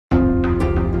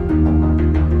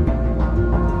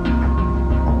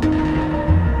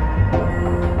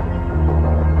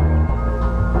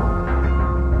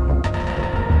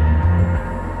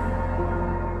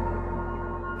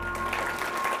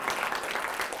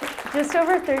Just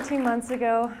over 13 months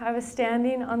ago, I was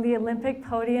standing on the Olympic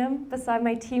podium beside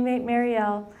my teammate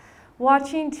Marielle,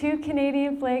 watching 2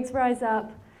 Canadian flags rise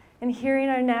up and hearing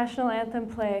our national anthem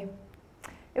play.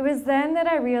 It was then that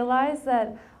I realized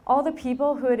that all the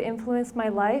people who had influenced my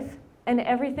life and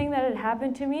everything that had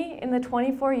happened to me in the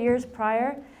 24 years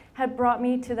prior had brought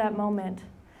me to that moment.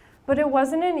 But it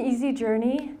wasn't an easy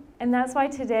journey, and that's why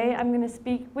today I'm going to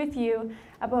speak with you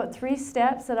about 3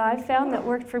 steps that I've found that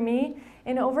worked for me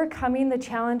in overcoming the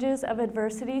challenges of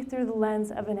adversity through the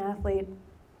lens of an athlete.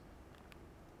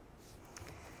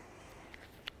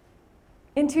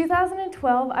 In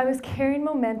 2012, I was carrying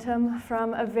momentum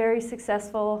from a very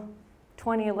successful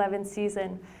 2011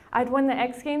 season. I'd won the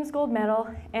X Games gold medal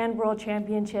and World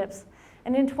Championships.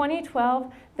 And in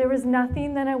 2012, there was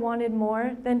nothing that I wanted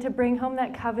more than to bring home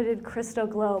that coveted Crystal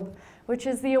Globe, which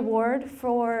is the award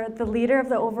for the leader of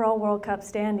the overall World Cup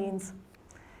standings.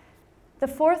 The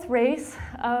 4th race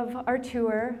of our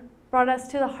tour brought us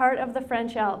to the heart of the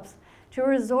French Alps, to a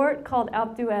resort called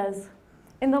Alpe d'Huez.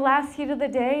 In the last heat of the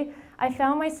day, I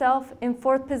found myself in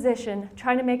 4th position,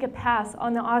 trying to make a pass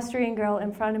on the Austrian girl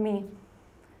in front of me.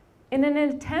 In an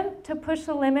attempt to push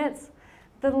the limits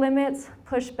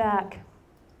pushed back.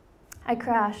 I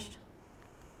crashed.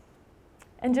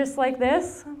 And just like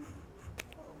this,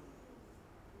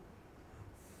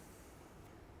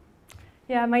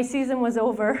 yeah, my season was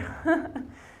over.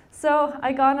 So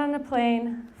I got on a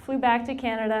plane, flew back to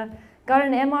Canada, got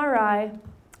an MRI,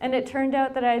 and it turned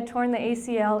out that I had torn the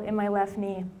ACL in my left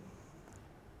knee.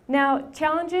 Now,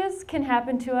 challenges can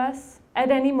happen to us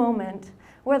at any moment,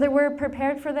 whether we're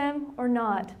prepared for them or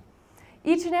not.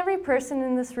 Each and every person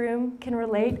in this room can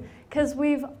relate because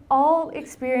we've all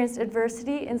experienced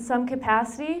adversity in some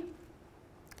capacity,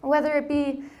 whether it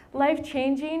be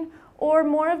life-changing or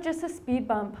more of just a speed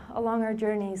bump along our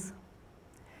journeys.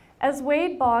 As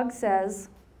Wade Boggs says,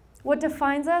 what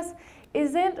defines us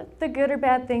isn't the good or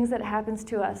bad things that happens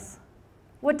to us.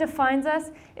 What defines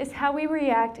us is how we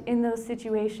react in those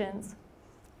situations.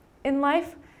 In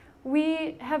life,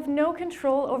 we have no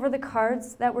control over the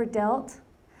cards that we're dealt,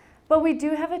 but we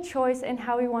do have a choice in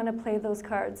how we want to play those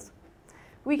cards.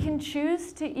 We can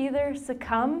choose to either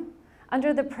succumb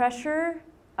under the pressure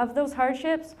of those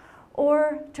hardships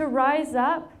or to rise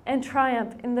up and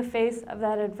triumph in the face of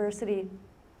that adversity.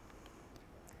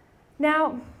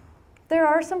 Now, there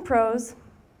are some pros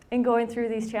in going through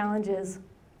these challenges.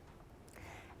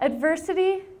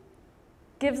 Adversity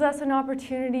gives us an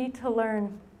opportunity to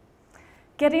learn.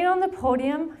 Getting on the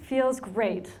podium feels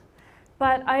great,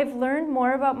 but I've learned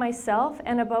more about myself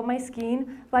and about my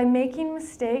skiing by making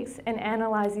mistakes and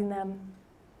analyzing them.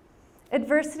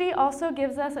 Adversity also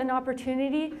gives us an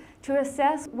opportunity to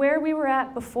assess where we were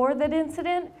at before that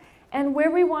incident and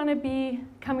where we want to be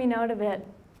coming out of it.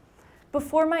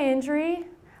 Before my injury,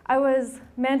 I was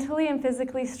mentally and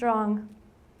physically strong.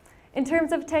 In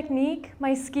terms of technique,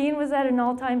 my skiing was at an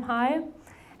all-time high,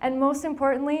 and most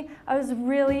importantly, I was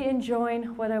really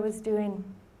enjoying what I was doing.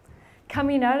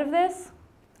 Coming out of this,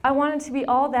 I wanted to be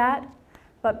all that,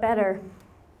 but better.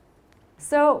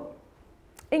 So,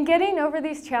 in getting over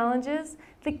these challenges,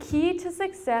 the key to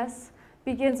success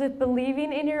begins with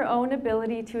believing in your own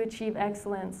ability to achieve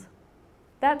excellence.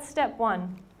 That's step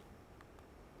 1.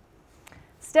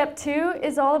 Step 2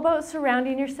 is all about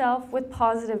surrounding yourself with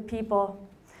positive people.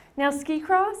 Now, ski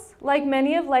cross, like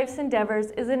many of life's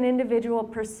endeavors, is an individual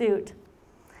pursuit.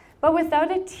 But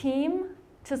without a team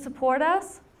to support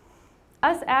us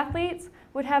athletes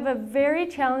would have a very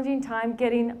challenging time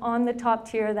getting on the top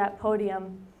tier of that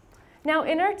podium. Now,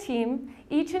 in our team,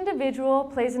 each individual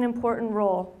plays an important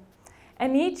role,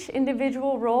 and each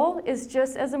individual role is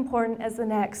just as important as the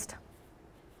next.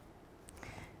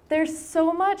 There's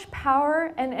so much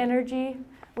power and energy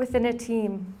within a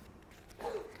team.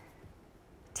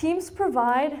 Teams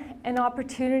provide an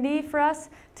opportunity for us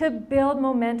to build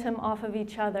momentum off of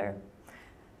each other.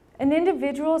 An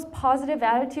individual's positive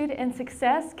attitude and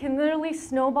success can literally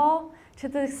snowball to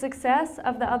the success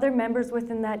of the other members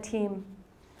within that team.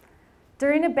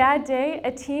 During a bad day,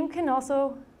 a team can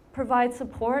also provide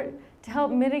support to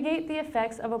help mitigate the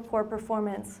effects of a poor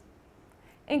performance.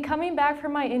 In coming back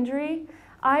from my injury,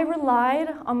 I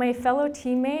relied on my fellow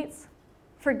teammates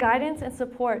for guidance and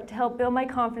support to help build my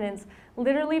confidence,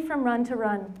 literally from run to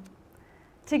run.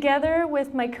 Together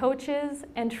with my coaches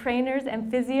and trainers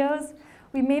and physios,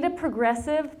 we made a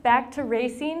progressive back to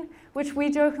racing, which we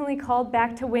jokingly called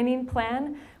back to winning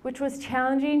plan, which was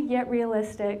challenging yet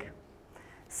realistic.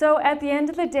 So at the end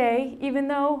of the day, even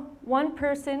though one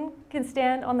person can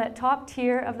stand on that top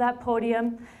tier of that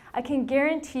podium, I can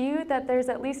guarantee you that there's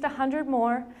at least 100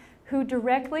 more who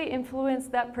directly influence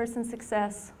that person's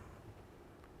success.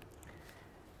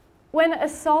 When a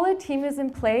solid team is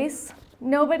in place,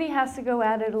 nobody has to go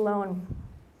at it alone.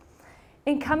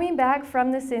 In coming back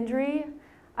from this injury,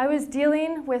 I was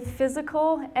dealing with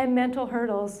physical and mental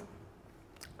hurdles.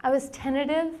 I was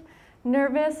tentative,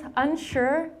 nervous,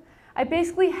 unsure. I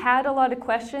basically had a lot of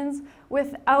questions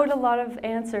without a lot of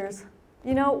answers.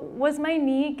 You know, was my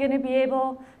knee going to be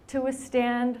able to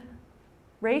withstand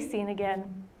racing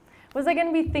again? Was I going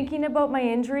to be thinking about my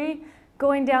injury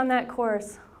going down that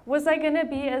course? Was I going to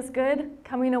be as good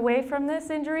coming away from this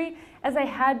injury as I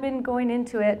had been going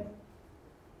into it?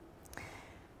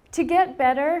 To get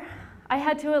better, I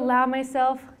had to allow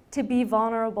myself to be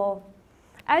vulnerable.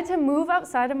 I had to move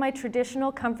outside of my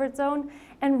traditional comfort zone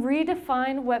and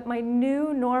redefine what my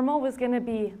new normal was going to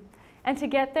be. And to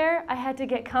get there, I had to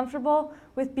get comfortable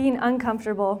with being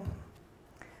uncomfortable.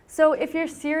 So if you're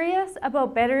serious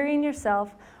about bettering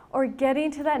yourself or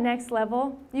getting to that next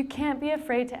level, you can't be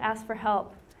afraid to ask for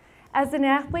help. As an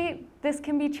athlete, this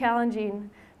can be challenging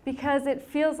because it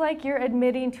feels like you're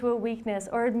admitting to a weakness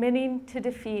or admitting to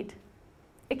defeat.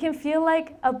 It can feel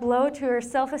like a blow to your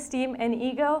self-esteem and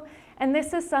ego, and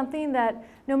this is something that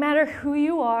no matter who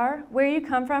you are, where you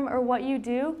come from, or what you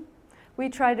do, we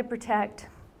try to protect.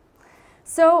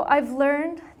 So I've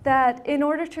learned that in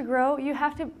order to grow, you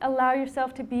have to allow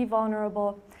yourself to be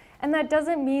vulnerable. And that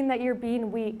doesn't mean that you're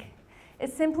being weak.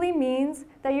 It simply means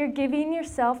that you're giving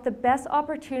yourself the best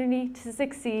opportunity to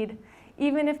succeed,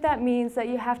 even if that means that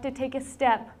you have to take a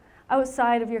step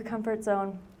outside of your comfort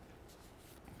zone.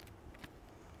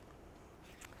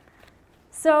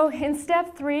 So in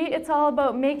step 3, it's all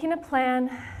about making a plan,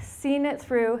 seeing it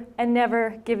through, and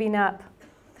never giving up.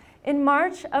 In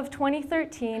March of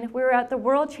 2013, we were at the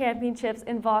World Championships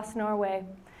in Voss, Norway.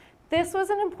 This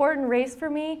was an important race for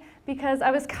me because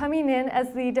I was coming in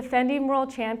as the defending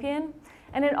world champion,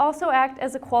 and it also acted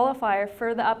as a qualifier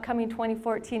for the upcoming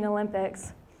 2014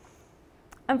 Olympics.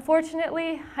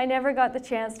 Unfortunately, I never got the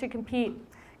chance to compete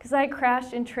because I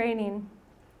crashed in training.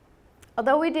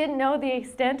 Although we didn't know the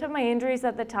extent of my injuries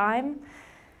at the time,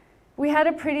 we had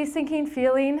a pretty sinking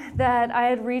feeling that I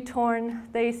had re-torn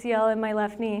the ACL in my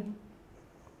left knee.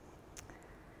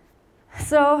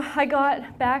 So I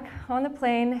got back on the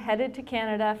plane, headed to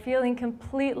Canada, feeling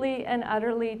completely and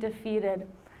utterly defeated.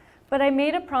 But I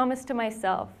made a promise to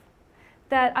myself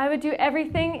that I would do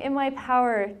everything in my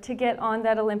power to get on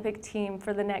that Olympic team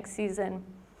for the next season.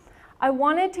 I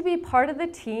wanted to be part of the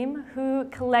team who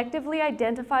collectively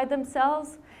identified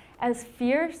themselves as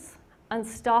fierce,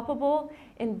 unstoppable,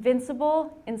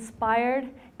 invincible, inspired,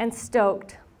 and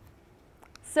stoked.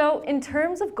 So in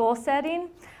terms of goal setting,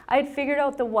 I'd figured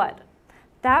out the what.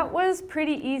 That was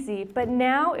pretty easy, but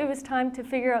now it was time to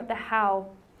figure out the how.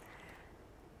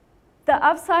 The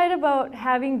upside about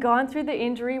having gone through the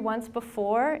injury once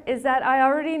before is that I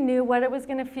already knew what it was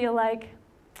going to feel like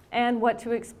and what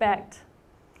to expect.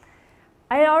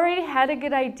 I already had a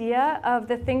good idea of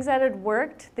the things that had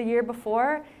worked the year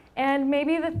before and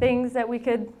maybe the things that we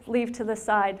could leave to the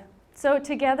side. So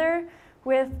together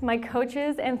with my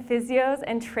coaches and physios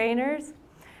and trainers,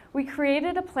 we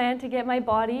created a plan to get my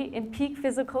body in peak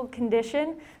physical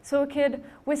condition so it could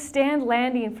withstand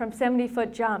landing from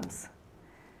 70-foot jumps.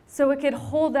 So it could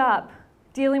hold up,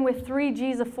 dealing with 3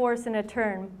 Gs of force in a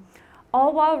turn,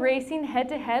 all while racing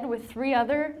head-to-head with 3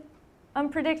 other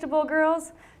unpredictable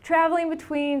girls, traveling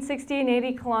between 60 and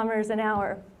 80 kilometers an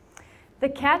hour. The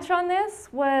catch on this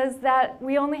was that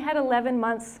we only had 11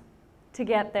 months to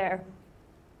get there.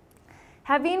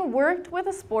 Having worked with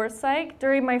a sports psych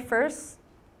during my first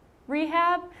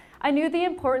rehab, I knew the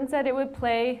importance that it would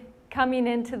play coming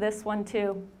into this one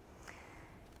too.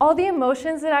 All the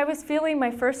emotions that I was feeling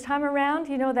my first time around,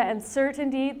 you know, that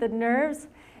uncertainty, the nerves,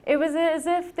 it was as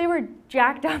if they were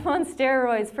jacked up on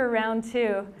steroids for round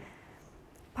 2.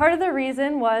 Part of the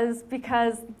reason was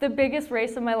because the biggest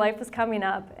race of my life was coming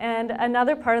up, and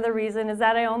another part of the reason is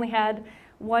that I only had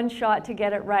 1 shot to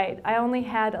get it right. I only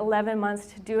had 11 months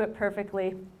to do it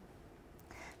perfectly.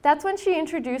 That's when she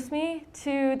introduced me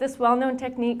to this well-known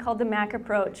technique called the MAC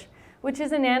approach, which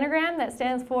is an anagram that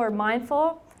stands for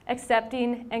mindful,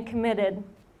 accepting, and committed.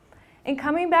 In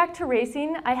coming back to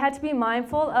racing, I had to be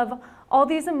mindful of all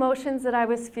these emotions that I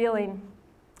was feeling.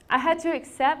 I had to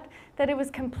accept that it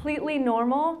was completely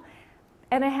normal,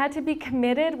 and I had to be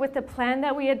committed with the plan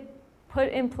that we had put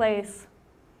in place.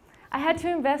 I had to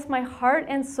invest my heart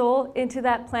and soul into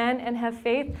that plan and have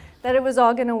faith that it was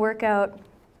all going to work out.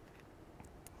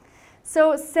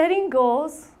 So setting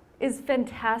goals is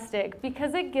fantastic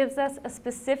because it gives us a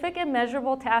specific and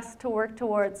measurable task to work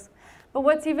towards. But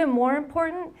what's even more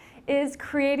important is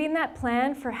creating that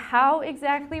plan for how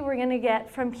exactly we're going to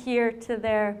get from here to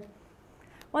there.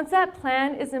 Once that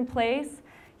plan is in place,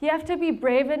 You have to be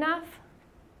brave enough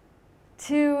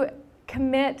to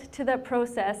commit to that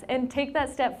process and take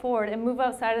that step forward and move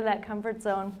outside of that comfort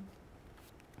zone.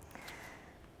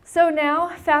 So now,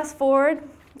 fast forward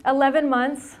 11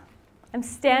 months, I'm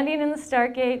standing in the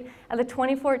start gate at the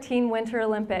 2014 Winter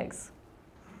Olympics.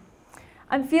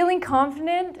 I'm feeling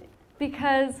confident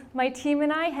because my team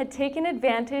and I had taken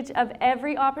advantage of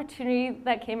every opportunity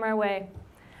that came our way.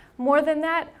 More than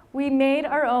that, we made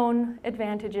our own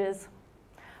advantages.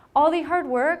 All the hard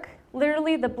work,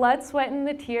 literally the blood, sweat, and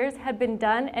the tears had been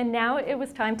done, and now it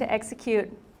was time to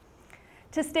execute.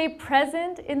 To stay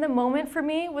present in the moment for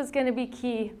me was going to be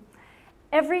key.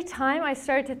 Every time I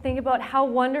started to think about how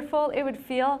wonderful it would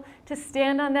feel to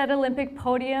stand on that Olympic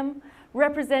podium,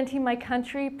 representing my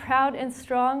country, proud and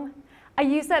strong, I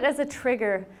used that as a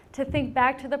trigger to think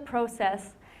back to the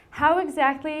process. How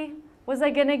exactly was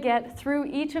I going to get through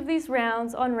each of these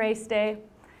rounds on race day,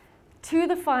 to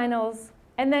the finals,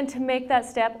 and then to make that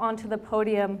step onto the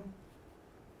podium?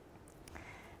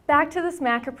 Back to this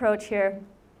MAC approach here.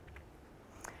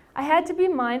 I had to be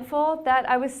mindful that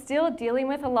I was still dealing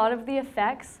with a lot of the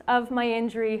effects of my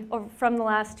injury from the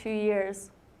last 2 years.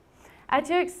 I had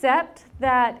to accept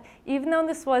that even though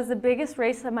this was the biggest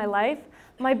race of my life,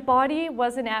 my body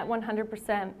wasn't at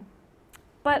 100%.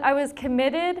 But I was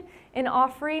committed in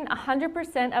offering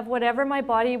 100% of whatever my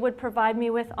body would provide me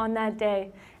with on that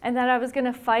day, and that I was going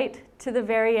to fight to the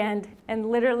very end and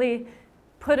literally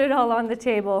put it all on the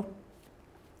table.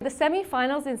 The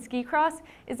semifinals in ski cross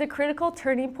is a critical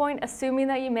turning point, assuming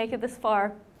that you make it this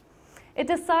far. It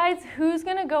decides who's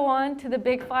going to go on to the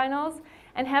big finals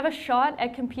and have a shot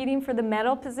at competing for the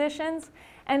medal positions,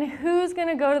 and who's going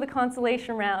to go to the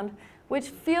consolation round, which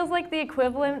feels like the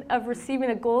equivalent of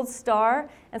receiving a gold star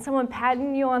and someone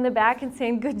patting you on the back and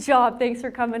saying, "Good job, thanks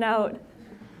for coming out."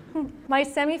 My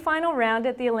semifinal round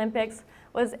at the Olympics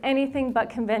was anything but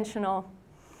conventional.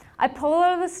 I pull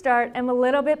out of the start, I'm a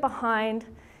little bit behind,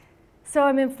 so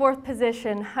I'm in 4th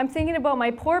position. I'm thinking about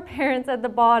my poor parents at the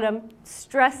bottom,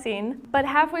 stressing, but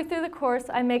halfway through the course,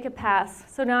 I make a pass,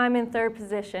 so now I'm in 3rd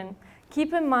position.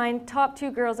 Keep in mind, top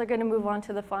 2 girls are going to move on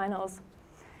to the finals.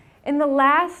 In the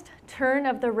last turn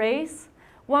of the race,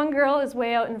 one girl is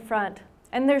way out in front,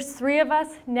 and there's 3 of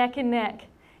us neck and neck.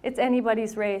 It's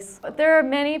anybody's race. But there are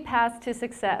many paths to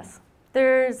success.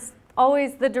 There's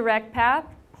always the direct path,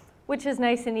 which is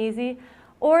nice and easy,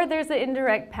 or there's the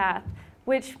indirect path,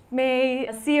 which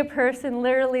may see a person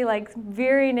literally like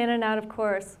veering in and out of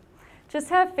course.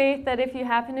 Just have faith that if you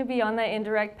happen to be on that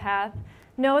indirect path,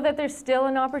 know that there's still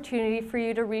an opportunity for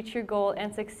you to reach your goal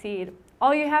and succeed.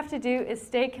 All you have to do is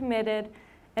stay committed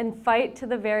and fight to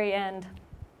the very end.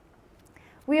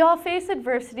 We all face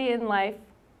adversity in life,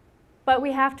 but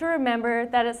we have to remember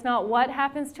that it's not what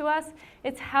happens to us,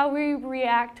 it's how we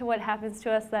react to what happens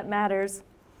to us that matters.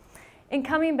 In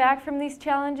coming back from these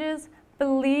challenges,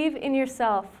 believe in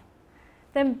yourself.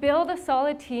 Then build a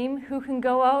solid team who can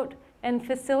go out and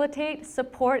facilitate,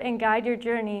 support, and guide your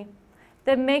journey.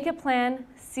 Then make a plan,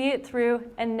 see it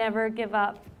through, and never give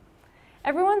up.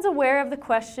 Everyone's aware of the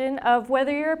question of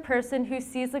whether you're a person who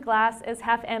sees the glass as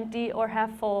half empty or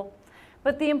half full.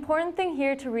 But the important thing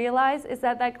here to realize is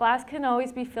that that glass can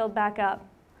always be filled back up.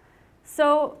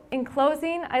 So, in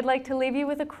closing, I'd like to leave you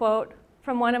with a quote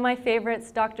from one of my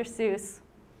favorites, Dr. Seuss.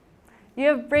 "You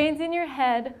have brains in your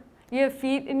head, you have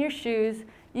feet in your shoes,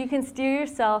 you can steer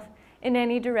yourself in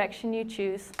any direction you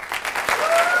choose."